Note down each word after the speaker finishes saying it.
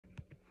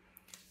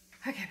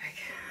Okay,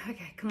 Beck.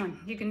 Okay, come on.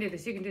 You can do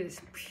this. You can do this.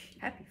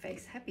 Happy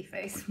face. Happy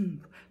face.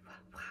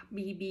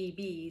 B, B,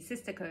 B.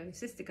 Sistaco.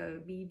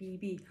 Sistaco. B, B,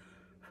 B.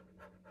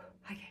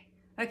 Okay.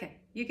 Okay.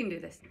 You can do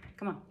this.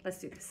 Come on. Let's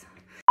do this.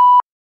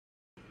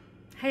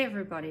 Hey,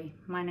 everybody.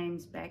 My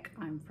name's Beck.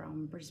 I'm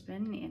from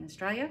Brisbane in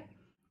Australia.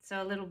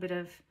 So a little bit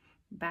of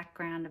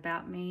background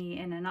about me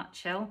in a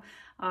nutshell.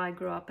 I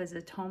grew up as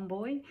a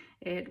tomboy.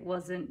 It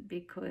wasn't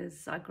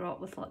because I grew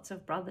up with lots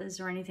of brothers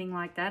or anything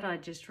like that.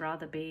 I'd just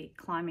rather be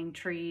climbing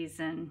trees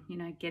and, you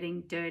know,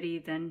 getting dirty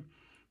than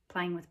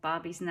playing with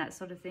Barbies and that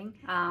sort of thing.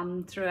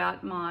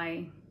 Throughout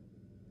my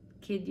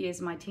kid years,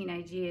 my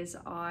teenage years,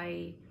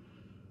 I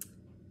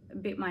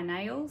bit my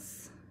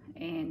nails,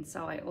 and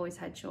so I always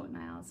had short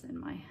nails, and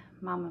my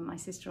mum and my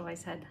sister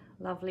always had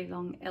lovely,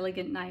 long,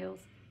 elegant nails.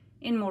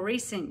 In more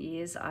recent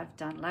years, I've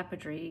done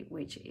lapidary,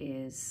 which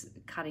is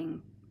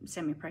cutting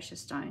semi-precious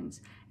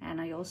stones,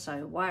 and I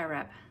also wire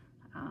wrap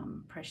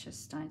precious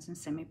stones and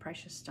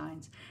semi-precious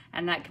stones,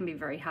 and that can be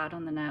very hard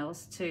on the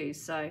nails too.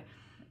 So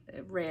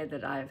rare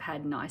that I've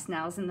had nice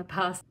nails in the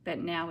past, but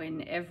now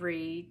in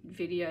every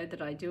video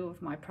that I do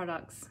of my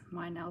products,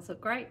 my nails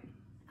look great.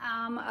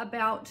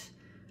 About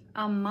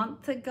a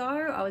month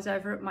ago, I was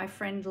over at my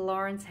friend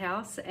Lauren's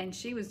house and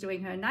she was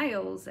doing her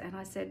nails, and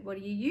I said, what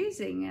are you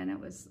using? And it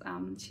was,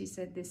 she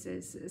said, this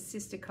is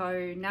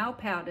Sistaco nail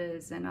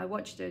powders, and I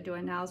watched her do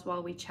her nails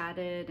while we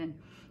chatted, and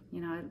you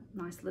know,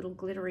 nice little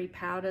glittery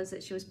powders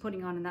that she was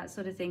putting on and that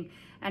sort of thing.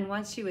 And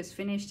once she was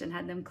finished and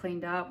had them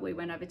cleaned up, we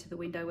went over to the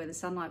window where the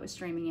sunlight was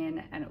streaming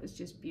in, and it was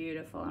just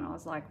beautiful. And I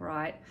was like,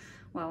 right,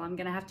 well, I'm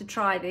gonna have to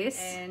try this.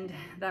 And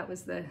that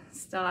was the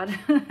start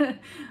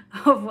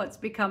of what's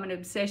become an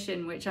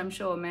obsession, which I'm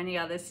sure many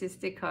other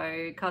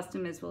Sistaco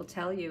customers will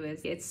tell you, is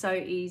it's so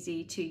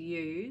easy to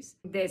use.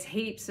 There's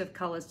heaps of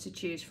colors to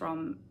choose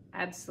from,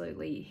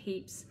 absolutely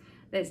heaps.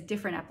 There's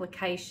different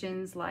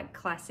applications like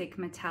classic,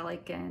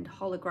 metallic, and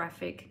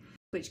holographic,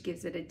 which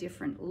gives it a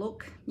different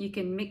look. You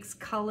can mix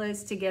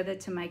colors together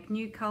to make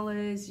new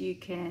colors. You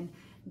can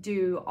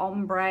do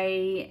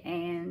ombré,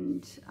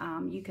 and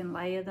you can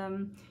layer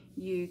them.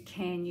 You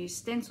can use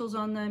stencils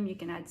on them. You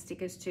can add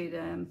stickers to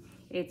them.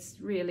 It's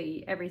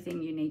really everything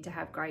you need to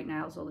have great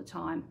nails all the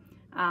time.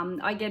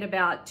 I get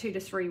about 2 to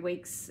 3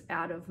 weeks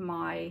out of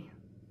my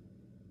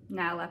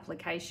nail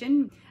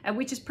application,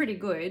 which is pretty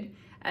good.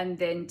 And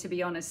then, to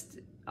be honest,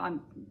 I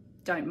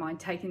don't mind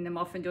taking them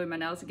off and doing my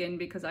nails again,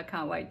 because I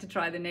can't wait to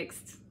try the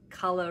next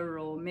color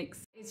or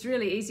mix. It's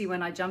really easy.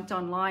 When I jumped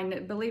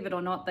online, believe it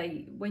or not,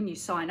 when you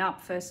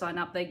first sign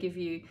up, they give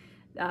you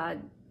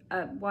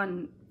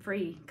one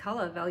free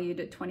color valued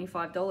at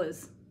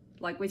 $25,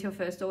 like with your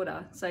first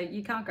order. So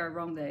you can't go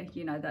wrong there.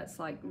 You know, that's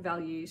like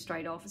value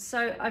straight off.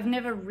 So I've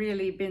never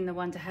really been the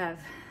one to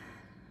have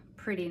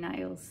pretty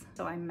nails.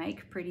 So I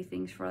make pretty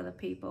things for other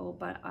people,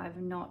 but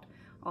I've not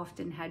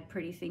often had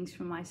pretty things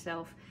for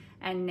myself.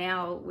 And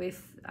now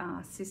with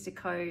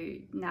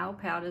Sistaco nail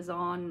powders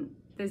on,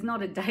 there's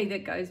not a day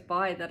that goes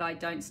by that I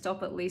don't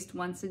stop at least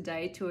once a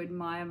day to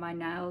admire my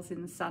nails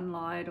in the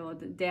sunlight or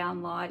the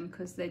downlight,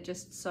 because they're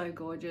just so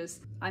gorgeous.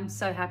 I'm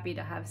so happy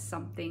to have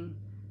something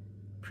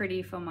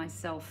pretty for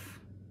myself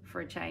for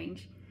a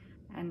change,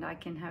 and I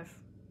can have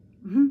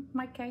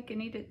my cake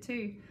and eat it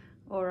too,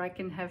 or I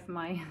can have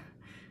my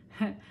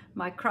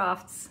my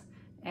crafts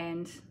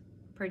and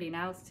pretty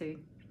nails too.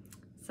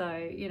 So,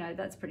 you know,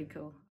 that's pretty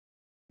cool.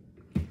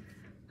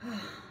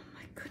 Oh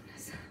my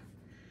goodness.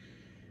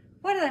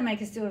 Why do they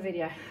make us do a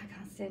video? I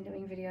can't stand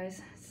doing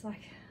videos. It's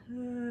like,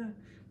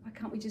 why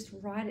can't we just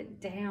write it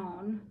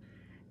down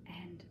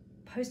and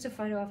post a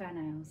photo of our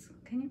nails?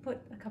 Can you put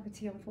a cup of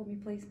tea on for me,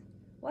 please?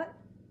 What?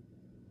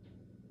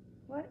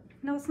 What?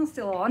 No, it's not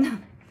still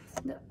on.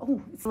 No,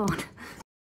 oh, it's on.